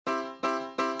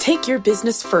Take your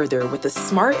business further with the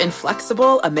smart and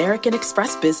flexible American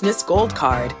Express Business Gold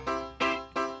Card.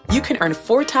 You can earn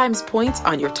 4 times points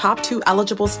on your top 2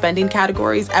 eligible spending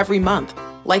categories every month,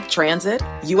 like transit,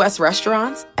 U.S.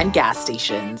 restaurants, and gas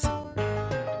stations.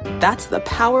 That's the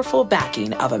powerful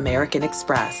backing of American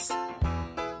Express.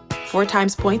 4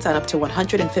 times points on up to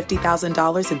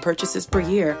 $150,000 in purchases per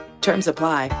year. Terms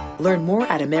apply. Learn more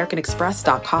at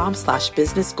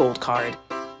americanexpress.com/businessgoldcard.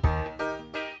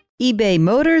 eBay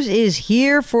Motors is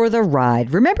here for the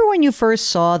ride. Remember when you first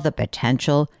saw the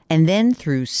potential? And then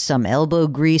through some elbow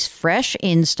grease, fresh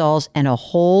installs, and a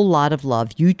whole lot of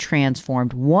love, you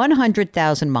transformed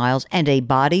 100,000 miles and a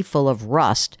body full of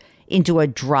rust into a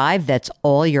drive that's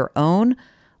all your own?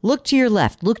 Look to your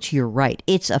left, look to your right.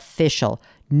 It's official.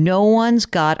 No one's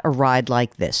got a ride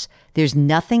like this. There's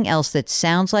nothing else that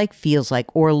sounds like, feels like,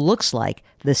 or looks like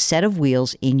the set of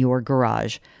wheels in your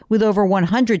garage. With over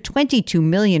 122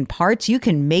 million parts, you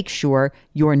can make sure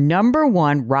your number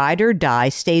one ride or die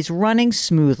stays running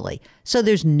smoothly, so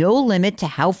there's no limit to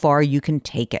how far you can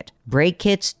take it. Brake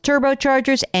kits,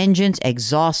 turbochargers, engines,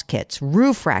 exhaust kits,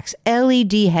 roof racks,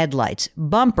 LED headlights,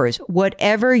 bumpers,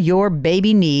 whatever your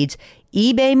baby needs,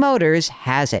 eBay Motors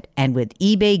has it. And with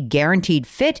eBay Guaranteed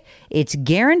Fit, it's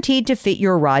guaranteed to fit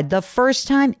your ride the first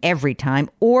time, every time,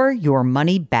 or your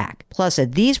money back. Plus,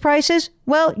 at these prices,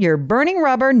 well, you're burning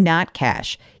rubber, not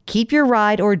cash. Keep your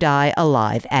ride or die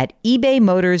alive at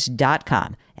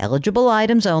ebaymotors.com. Eligible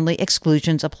items only.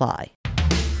 Exclusions apply.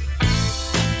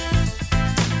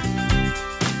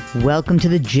 Welcome to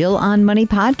the Jill on Money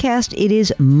podcast. It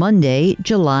is Monday,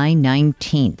 July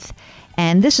 19th.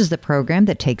 And this is the program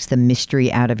that takes the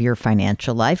mystery out of your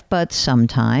financial life, but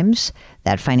sometimes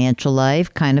that financial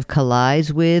life kind of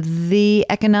collides with the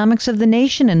economics of the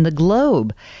nation and the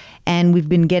globe. And we've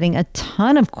been getting a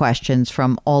ton of questions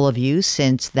from all of you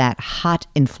since that hot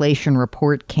inflation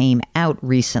report came out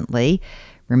recently.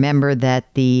 Remember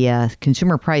that the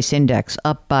Consumer Price Index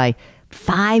up by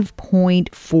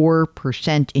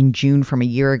 5.4% in June from a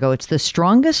year ago. It's the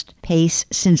strongest pace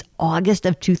since August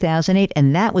of 2008,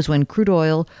 and that was when crude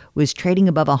oil was trading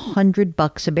above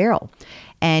 $100 a barrel.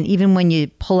 And even when you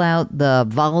pull out the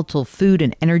volatile food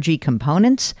and energy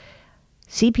components,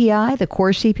 CPI, the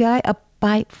core CPI, up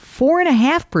by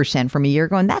 4.5% from a year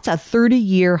ago, and that's a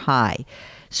 30-year high.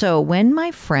 So when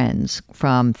my friends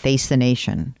from Face the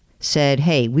Nation said,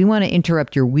 hey, we want to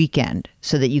interrupt your weekend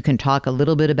so that you can talk a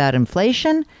little bit about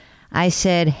inflation, I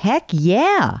said, heck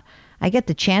yeah. I get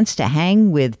the chance to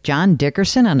hang with John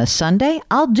Dickerson on a Sunday.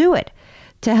 I'll do it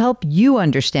to help you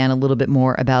understand a little bit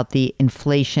more about the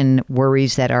inflation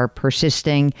worries that are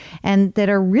persisting and that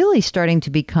are really starting to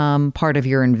become part of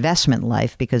your investment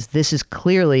life, because this is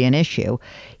clearly an issue.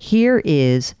 Here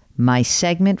is my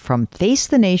segment from Face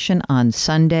the Nation on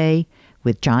Sunday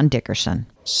with John Dickerson.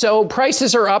 So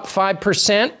prices are up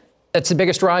 5%. That's the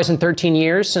biggest rise in 13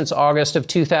 years since August of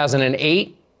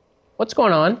 2008. What's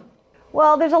going on?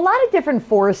 Well, there's a lot of different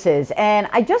forces, and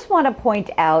I just want to point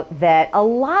out that a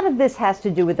lot of this has to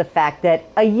do with the fact that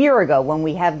a year ago, when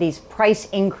we have these price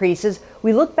increases,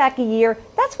 we look back a year,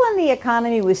 that's when the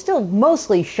economy was still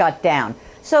mostly shut down.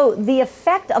 So the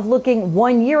effect of looking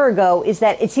 1 year ago is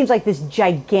that it seems like this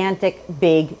gigantic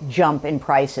big jump in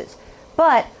prices.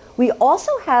 But we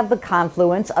also have the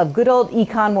confluence of good old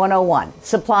Econ 101,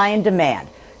 supply and demand.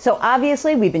 So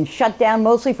obviously we've been shut down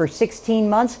mostly for 16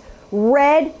 months.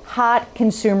 Red hot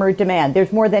consumer demand.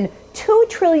 There's more than $2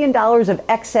 trillion of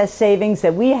excess savings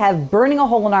that we have burning a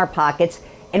hole in our pockets,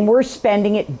 and we're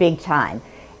spending it big time.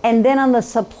 And then on the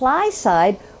supply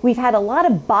side, we've had a lot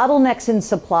of bottlenecks in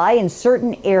supply in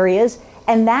certain areas,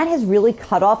 and that has really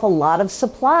cut off a lot of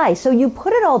supply. So you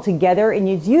put it all together, and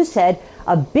as you said,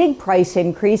 a big price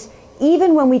increase.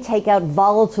 Even when we take out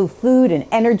volatile food and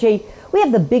energy, we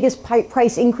have the biggest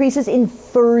price increases in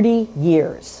 30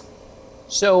 years.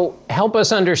 So help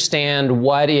us understand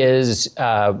what is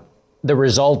the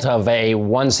result of a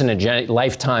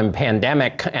once-in-a-lifetime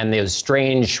pandemic and the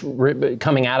strange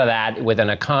coming out of that with an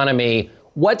economy.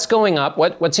 What's going up?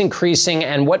 What's increasing?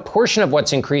 And what portion of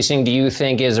what's increasing do you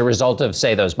think is a result of,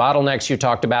 say, those bottlenecks you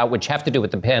talked about, which have to do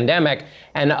with the pandemic?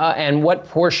 And what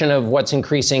portion of what's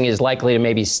increasing is likely to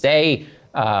maybe stay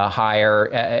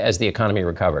higher as the economy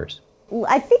recovers?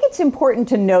 I think it's important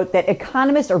to note that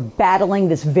economists are battling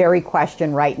this very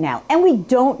question right now, and we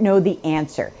don't know the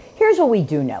answer. Here's what we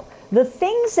do know. The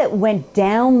things that went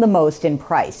down the most in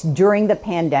price during the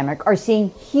pandemic are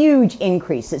seeing huge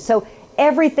increases. So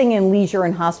everything in leisure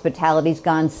and hospitality's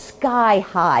gone sky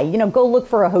high. You know, go look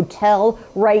for a hotel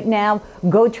right now.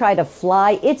 Go try to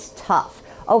fly. It's tough.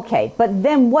 Okay, but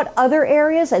then what other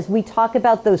areas, as we talk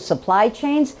about those supply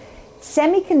chains,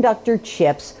 semiconductor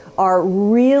chips are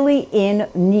really in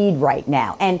need right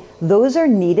now, and those are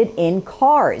needed in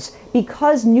cars.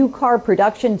 Because new car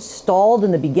production stalled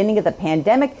in the beginning of the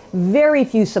pandemic, very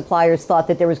few suppliers thought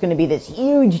that there was going to be this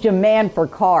huge demand for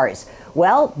cars.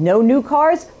 Well, no new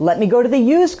cars? Let me go to the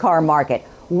used car market.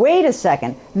 Wait a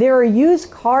second, there are used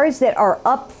cars that are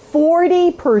up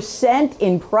 40%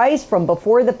 in price from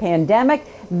before the pandemic.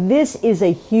 This is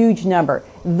a huge number.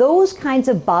 Those kinds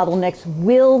of bottlenecks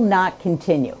will not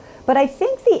continue. But I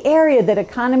think the area that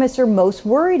economists are most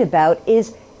worried about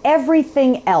is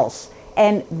everything else.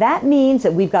 And that means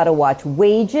that we've got to watch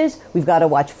wages, we've got to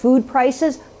watch food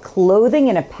prices, clothing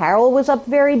and apparel was up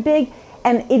very big.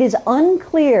 And it is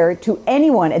unclear to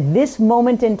anyone at this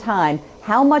moment in time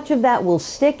how much of that will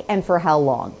stick and for how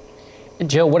long.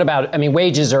 Jill, what about,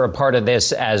 wages are a part of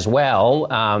this as well.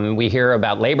 We hear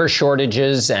about labor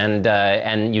shortages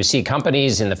and you see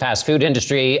companies in the fast food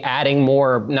industry adding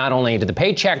more, not only to the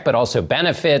paycheck, but also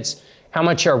benefits. How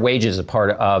much are wages a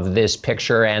part of this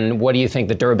picture, and what do you think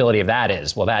the durability of that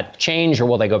is? Will that change, or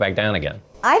will they go back down again?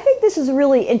 I think this is a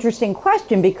really interesting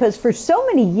question because for so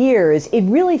many years, it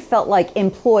really felt like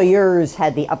employers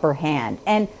had the upper hand.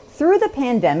 And through the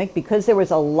pandemic, because there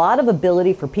was a lot of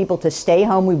ability for people to stay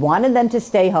home, we wanted them to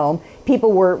stay home.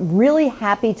 People were really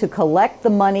happy to collect the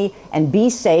money and be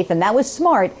safe, and that was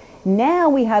smart. Now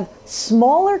we have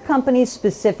smaller companies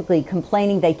specifically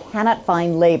complaining they cannot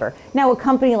find labor. Now a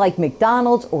company like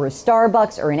McDonald's or a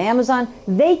Starbucks or an Amazon,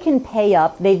 they can pay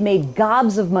up. They've made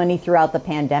gobs of money throughout the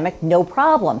pandemic, no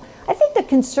problem. I think the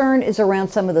concern is around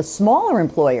some of the smaller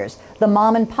employers, the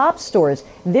mom and pop stores.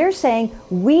 They're saying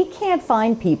we can't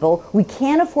find people, we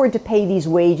can't afford to pay these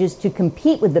wages to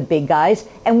compete with the big guys,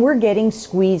 and we're getting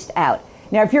squeezed out.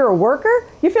 Now if you're a worker,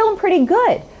 you're feeling pretty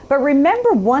good. But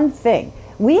remember one thing.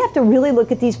 We have to really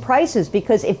look at these prices,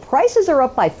 because if prices are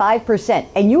up by 5%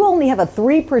 and you only have a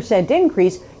 3%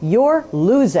 increase, you're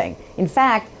losing. In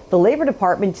fact, the Labor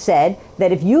Department said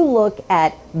that if you look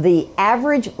at the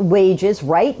average wages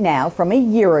right now from a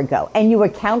year ago and you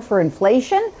account for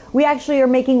inflation, we actually are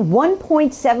making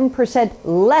 1.7%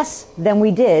 less than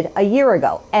we did a year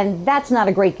ago. And that's not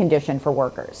a great condition for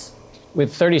workers.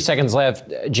 With 30 seconds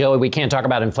left, Jill, we can't talk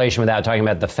about inflation without talking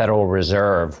about the Federal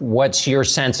Reserve. What's your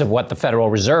sense of what the Federal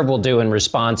Reserve will do in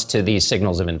response to these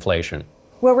signals of inflation?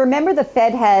 Well, remember, the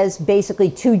Fed has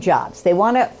basically two jobs. They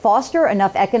want to foster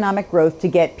enough economic growth to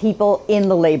get people in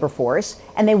the labor force,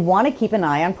 and they want to keep an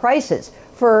eye on prices.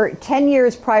 For 10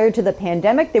 years prior to the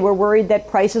pandemic, they were worried that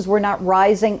prices were not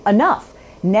rising enough.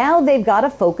 Now they've got to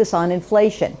focus on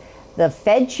inflation. The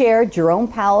Fed chair, Jerome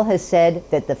Powell, has said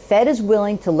that the Fed is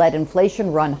willing to let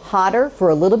inflation run hotter for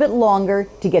a little bit longer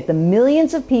to get the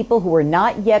millions of people who are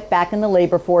not yet back in the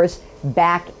labor force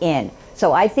back in.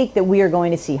 So I think that we are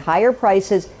going to see higher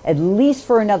prices at least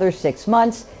for another 6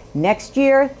 months. Next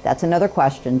year, that's another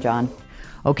question, John.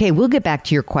 Okay, we'll get back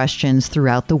to your questions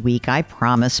throughout the week, I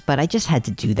promise, but I just had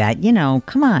to do that.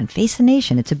 Come on, face the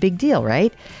nation. It's a big deal,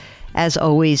 right? As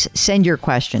always, send your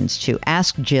questions to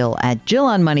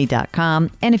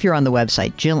askjill@jillonmoney.com. And if you're on the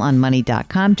website,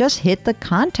 jillonmoney.com, just hit the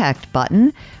contact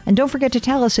button. And don't forget to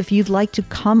tell us if you'd like to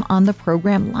come on the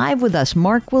program live with us.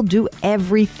 Mark will do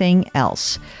everything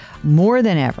else. More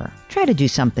than ever, try to do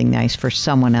something nice for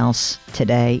someone else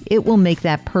today. It will make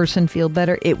that person feel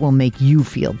better. It will make you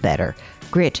feel better.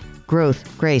 Grit, growth,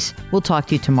 grace. We'll talk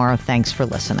to you tomorrow. Thanks for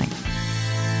listening.